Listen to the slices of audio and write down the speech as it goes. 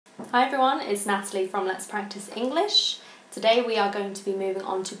Hi everyone, it's Natalie from Let's Practice English. Today we are going to be moving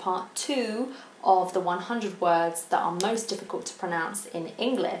on to part 2 of the 100 words that are most difficult to pronounce in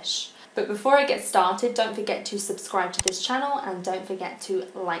English. But before I get started, don't forget to subscribe to this channel and don't forget to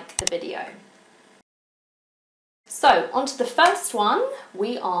like the video. So, on to the first one,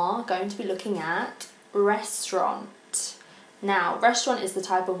 we are going to be looking at restaurant. Now, restaurant is the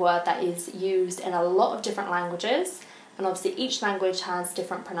type of word that is used in a lot of different languages, and obviously each language has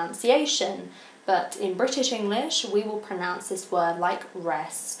different pronunciation, but in British English we will pronounce this word like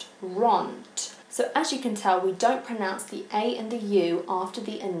restaurant. So as you can tell, we don't pronounce the A and the U after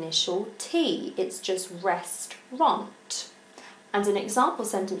the initial T, it's just restaurant. And an example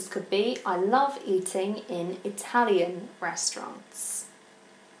sentence could be, I love eating in Italian restaurants.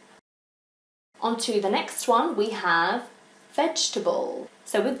 On to the next one, we have vegetable.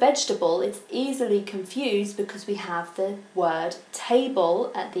 So with vegetable, it's easily confused because we have the word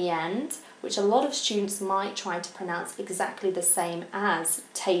table at the end, which a lot of students might try to pronounce exactly the same as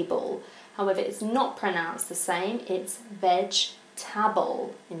table. However, it's not pronounced the same, it's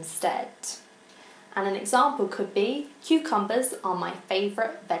vegetable instead. And an example could be, cucumbers are my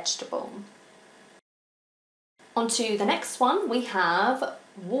favourite vegetable. On to the next one, we have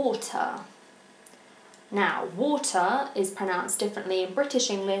water. Now, water is pronounced differently in British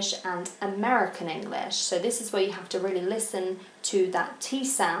English and American English. So this is where you have to really listen to that T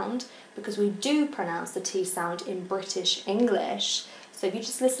sound, because we do pronounce the T sound in British English. So if you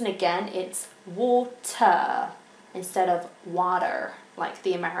just listen again, it's water instead of water, like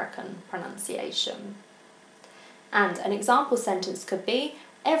the American pronunciation. And an example sentence could be,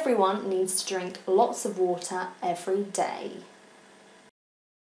 everyone needs to drink lots of water every day.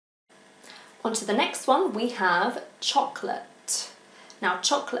 On to the next one, we have chocolate. Now,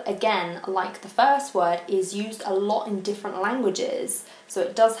 chocolate, again, like the first word, is used a lot in different languages, so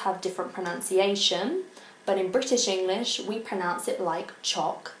it does have different pronunciation, but in British English, we pronounce it like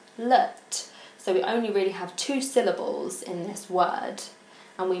chocolate. So we only really have 2 syllables in this word,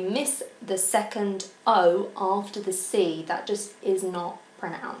 and we miss the second O after the C. That just is not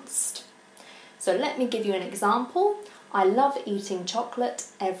pronounced. So let me give you an example. I love eating chocolate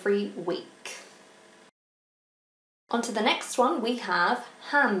every week. On to the next one, we have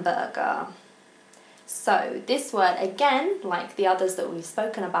hamburger. So this word, again, like the others that we've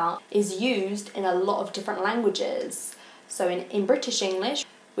spoken about, is used in a lot of different languages. So in British English,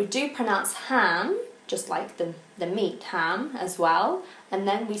 we do pronounce ham, just like the meat ham as well, and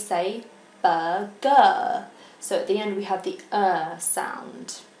then we say burger. So at the end we have the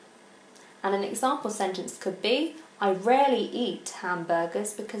sound. And an example sentence could be, I rarely eat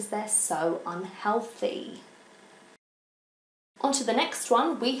hamburgers because they're so unhealthy. On to the next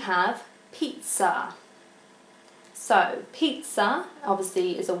one, we have pizza. So pizza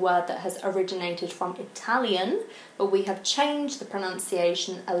obviously is a word that has originated from Italian, but we have changed the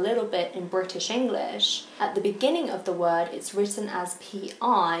pronunciation a little bit in British English. At the beginning of the word it's written as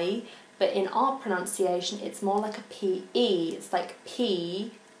P-I, but in our pronunciation it's more like a P-E, it's like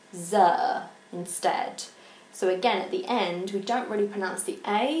pizza instead. So again, at the end, we don't really pronounce the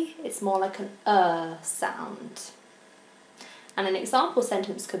A, it's more like an sound. And an example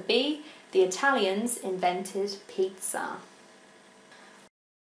sentence could be, the Italians invented pizza.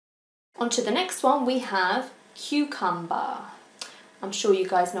 On to the next one, we have cucumber. I'm sure you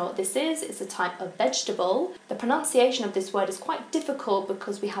guys know what this is. It's a type of vegetable. The pronunciation of this word is quite difficult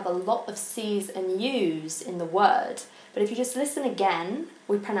because we have a lot of C's and U's in the word. But if you just listen again,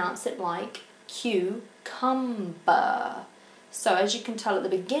 we pronounce it like cucumber. So as you can tell at the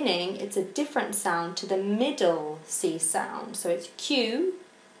beginning, it's a different sound to the middle C sound. So it's Q,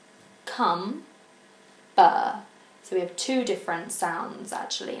 cum, ber. So we have 2 different sounds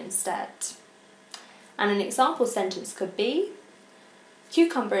actually instead. And an example sentence could be,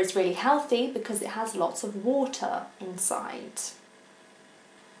 cucumber is really healthy because it has lots of water inside.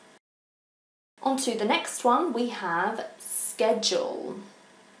 On to the next one, we have schedule.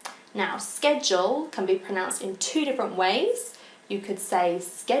 Now, schedule can be pronounced in 2 different ways. You could say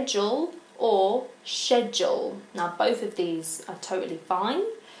schedule or schedule. Now, both of these are totally fine.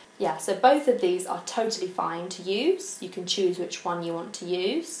 Yeah, so both of these are totally fine to use. You can choose which one you want to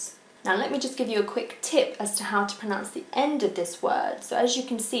use. Now, let me just give you a quick tip as to how to pronounce the end of this word. So as you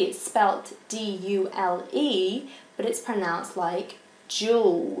can see, it's spelt D-U-L-E, but it's pronounced like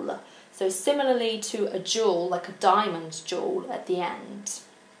jewel. So similarly to a jewel, like a diamond jewel at the end.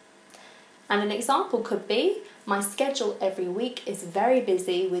 And an example could be, my schedule every week is very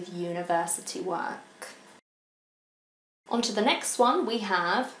busy with university work. On to the next one, we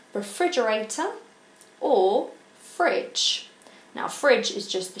have refrigerator or fridge. Now fridge is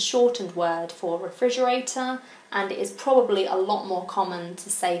just the shortened word for refrigerator, and it is probably a lot more common to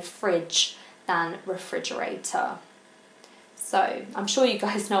say fridge than refrigerator. So I'm sure you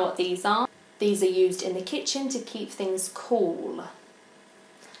guys know what these are. These are used in the kitchen to keep things cool.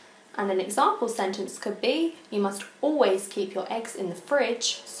 And an example sentence could be, you must always keep your eggs in the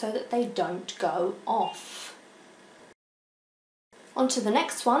fridge so that they don't go off. On to the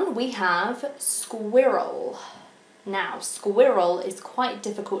next one, we have squirrel. Now, squirrel is quite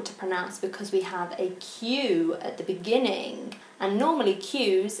difficult to pronounce because we have a Q at the beginning, and normally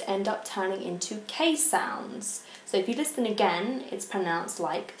Qs end up turning into K sounds. So if you listen again, it's pronounced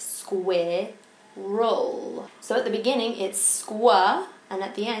like squirrel. So at the beginning it's squir, and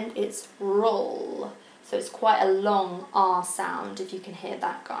at the end it's roll. So it's quite a long R sound, if you can hear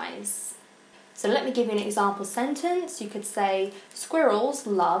that, guys. So let me give you an example sentence. You could say, squirrels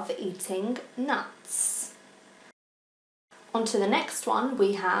love eating nuts. On to the next one,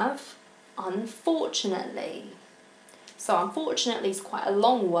 we have unfortunately. So unfortunately is quite a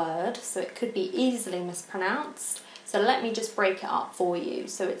long word, so it could be easily mispronounced. So let me just break it up for you.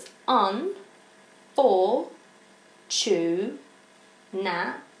 So it's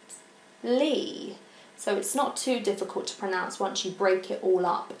un-for-chu-nat-ly. So it's not too difficult to pronounce once you break it all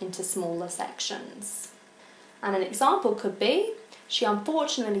up into smaller sections. And an example could be, she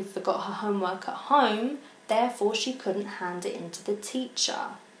unfortunately forgot her homework at home, therefore she couldn't hand it in to the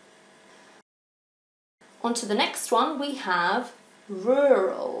teacher. On to the next one, we have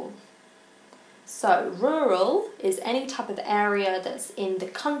rural. So rural is any type of area that's in the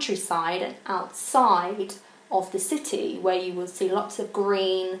countryside and outside of the city, where you will see lots of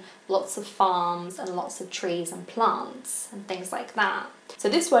green, lots of farms and lots of trees and plants and things like that. So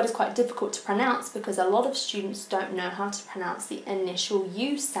this word is quite difficult to pronounce because a lot of students don't know how to pronounce the initial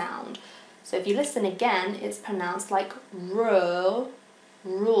U sound. So if you listen again, it's pronounced like rule.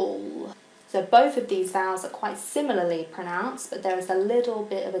 So both of these vowels are quite similarly pronounced, but there is a little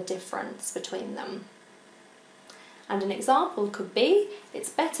bit of a difference between them. And an example could be, it's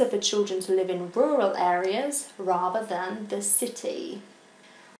better for children to live in rural areas rather than the city.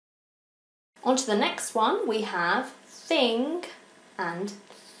 On to the next one, we have thing and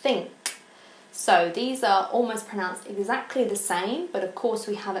think. So these are almost pronounced exactly the same, but of course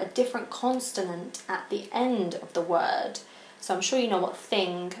we have a different consonant at the end of the word. So I'm sure you know what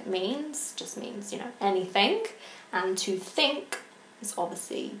thing means, just means, anything. And to think is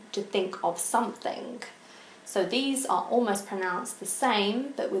obviously to think of something. So these are almost pronounced the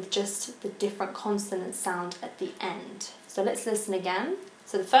same, but with just the different consonant sound at the end. So let's listen again.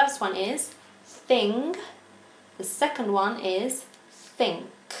 So the first one is thing, the second one is think.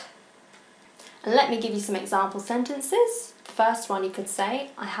 And let me give you some example sentences. The first one you could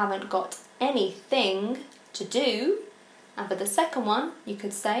say, I haven't got anything to do. And for the second one, you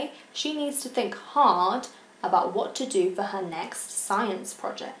could say, she needs to think hard about what to do for her next science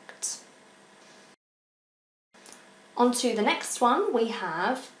project. On to the next one, we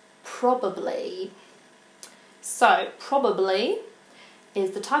have probably. So probably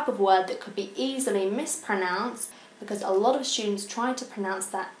is the type of word that could be easily mispronounced because a lot of students try to pronounce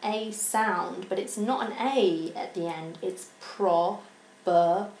that A sound, but it's not an A at the end, it's probably.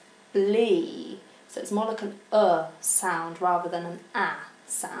 So it's more like an sound rather than an A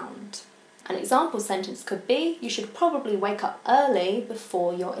sound. An example sentence could be, you should probably wake up early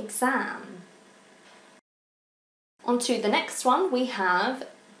before your exam. On to the next one, we have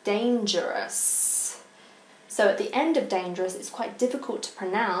dangerous. So at the end of dangerous, it's quite difficult to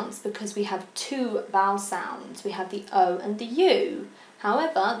pronounce because we have two vowel sounds. We have the O and the U.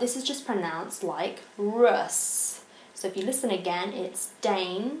 However, this is just pronounced like rus. So if you listen again, it's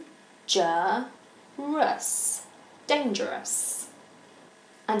dangerous, dangerous.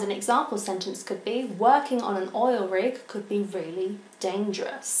 And an example sentence could be, working on an oil rig could be really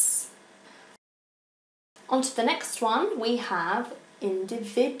dangerous. On to the next one, we have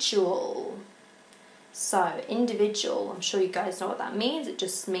individual. So individual, I'm sure you guys know what that means. It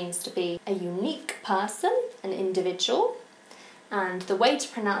just means to be a unique person, an individual. And the way to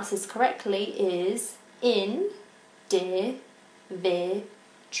pronounce this correctly is individual.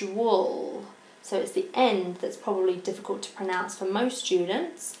 So it's the end that's probably difficult to pronounce for most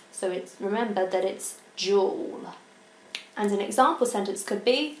students. So remember that it's jewel. And an example sentence could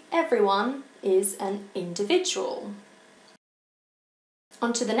be, everyone is an individual.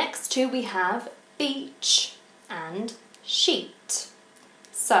 On to the next two, we have beach and sheet.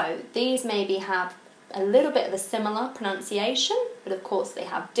 So these maybe have a little bit of a similar pronunciation, but of course they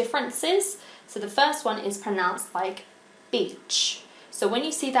have differences. So the first one is pronounced like beach. So when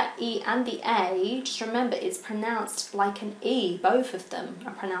you see that E and the A, just remember it's pronounced like an E. Both of them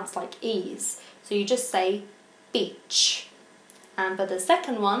are pronounced like E's. So you just say beach. And for the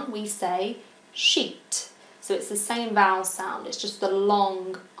second one, we say sheet. So it's the same vowel sound, it's just the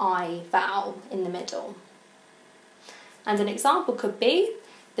long I vowel in the middle. And an example could be,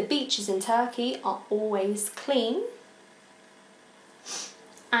 the beaches in Turkey are always clean.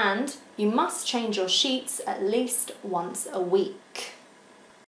 And you must change your sheets at least once a week.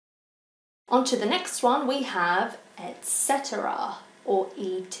 On to the next one, we have etc. or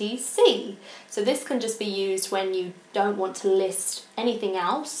etc. So this can just be used when you don't want to list anything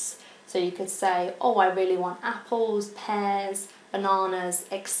else. So you could say, oh, I really want apples, pears, bananas,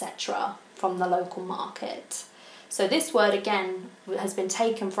 etc. from the local market. So this word again has been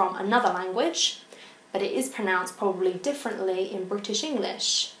taken from another language, but it is pronounced probably differently in British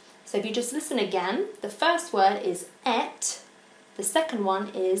English. So if you just listen again, the first word is et, the second one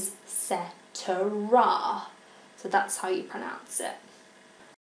is cetera. So that's how you pronounce it.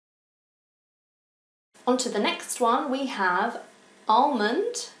 On to the next one, we have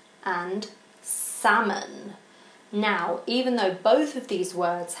almond and salmon. Now, even though both of these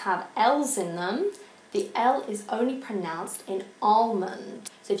words have L's in them, the L is only pronounced in almond.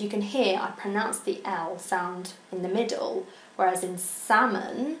 So if you can hear, I pronounce the L sound in the middle, whereas in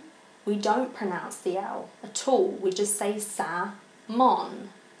salmon, we don't pronounce the L at all. We just say salmon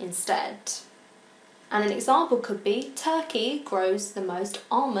instead. And an example could be, Turkey grows the most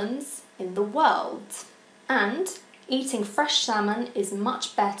almonds in the world. And eating fresh salmon is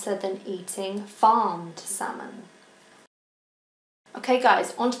much better than eating farmed salmon. Okay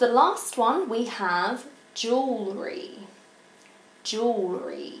guys, on to the last one, we have jewellery.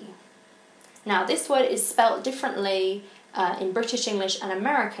 Jewellery. Now this word is spelt differently in British English and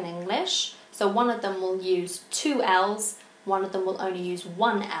American English. So one of them will use two L's, one of them will only use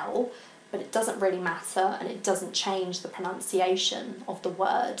one L, but it doesn't really matter and it doesn't change the pronunciation of the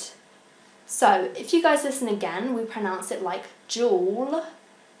word. So if you guys listen again, we pronounce it like jewelry.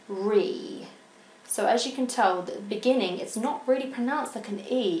 So as you can tell, at the beginning, it's not really pronounced like an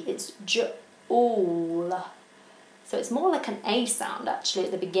E, it's jewel. So it's more like an A sound actually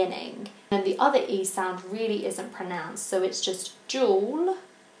at the beginning. And the other E sound really isn't pronounced, so it's just jewelry.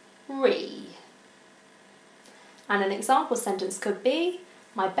 And an example sentence could be,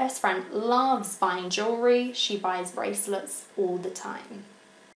 my best friend loves buying jewellery, she buys bracelets all the time.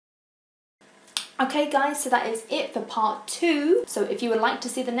 Okay guys, so that is it for part 2. So if you would like to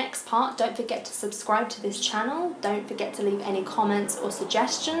see the next part, don't forget to subscribe to this channel. Don't forget to leave any comments or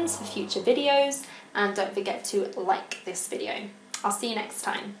suggestions for future videos. And don't forget to like this video. I'll see you next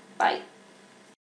time. Bye.